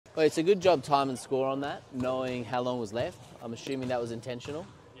Well, it's a good job time and score on that, knowing how long was left. I'm assuming that was intentional,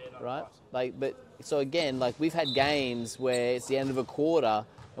 right? So again, we've had games where it's the end of a quarter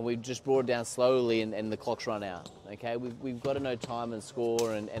and we've just brought it down slowly and the clock's run out. Okay, we've got to know time and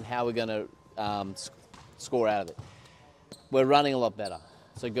score and how we're going to score out of it. We're running a lot better.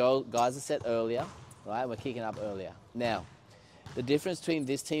 So guys are set earlier, right? We're kicking up earlier. Now, the difference between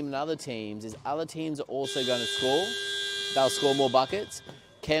this team and other teams is other teams are also going to score. They'll score more buckets.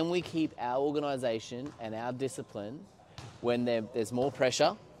 Can we keep our organisation and our discipline when there's more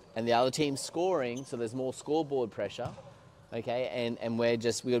pressure and the other team's scoring, so there's more scoreboard pressure, okay? And we'll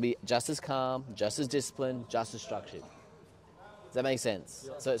be just as calm, just as disciplined, just as structured. Does that make sense?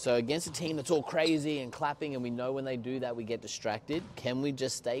 Yeah. So against a team that's all crazy and clapping and we know when they do that we get distracted, can we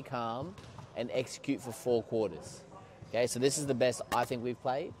just stay calm and execute for 4 quarters? Okay, so this is the best I think we've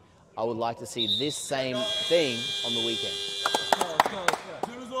played. I would like to see this same thing on the weekend.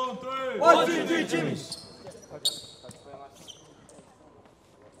 1, 2, 3, Jimmy!